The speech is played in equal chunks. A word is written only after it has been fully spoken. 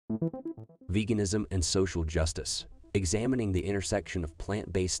Veganism and social justice, examining the intersection of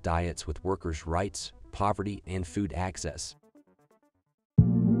plant-based diets with workers' rights, poverty, and food access.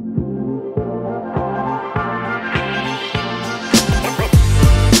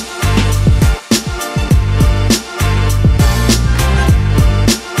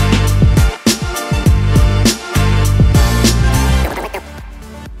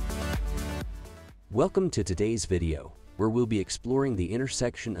 Welcome to today's video, where we'll be exploring the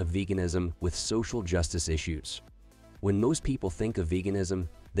intersection of veganism with social justice issues. When most people think of veganism,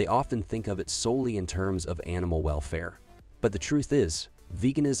 they often think of it solely in terms of animal welfare. But the truth is,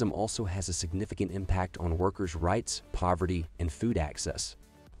 veganism also has a significant impact on workers' rights, poverty, and food access.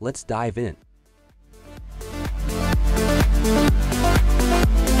 Let's dive in.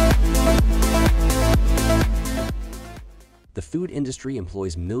 The food industry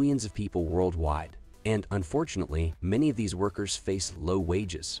employs millions of people worldwide. And unfortunately, many of these workers face low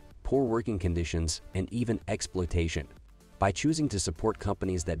wages, poor working conditions, and even exploitation. By choosing to support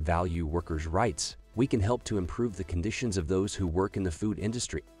companies that value workers' rights, we can help to improve the conditions of those who work in the food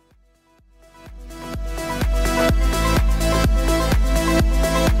industry.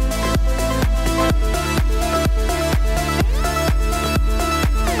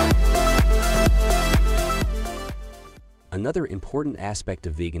 Another important aspect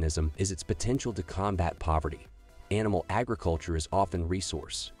of veganism is its potential to combat poverty. Animal agriculture is often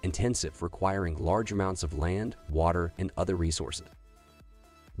resource-intensive, requiring large amounts of land, water, and other resources.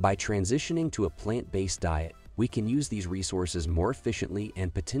 By transitioning to a plant-based diet, we can use these resources more efficiently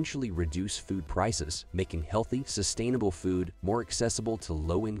and potentially reduce food prices, making healthy, sustainable food more accessible to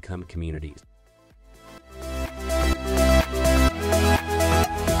low-income communities.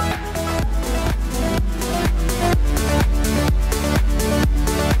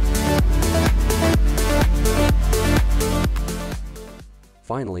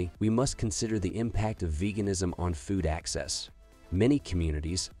 Finally, we must consider the impact of veganism on food access. Many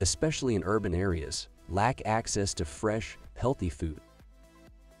communities, especially in urban areas, lack access to fresh, healthy food.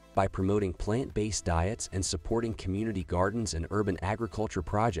 By promoting plant-based diets and supporting community gardens and urban agriculture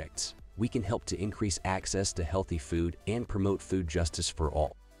projects, we can help to increase access to healthy food and promote food justice for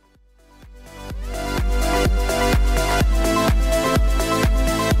all.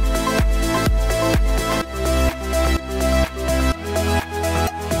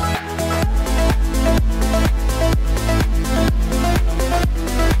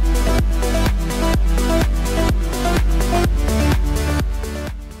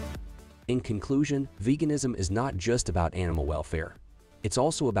 In conclusion, veganism is not just about animal welfare. It's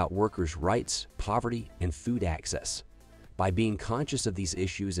also about workers' rights, poverty, and food access. By being conscious of these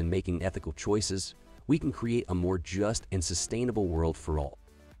issues and making ethical choices, we can create a more just and sustainable world for all.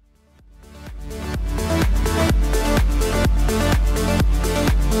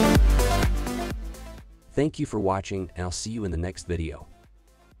 Thank you for watching, and I'll see you in the next video.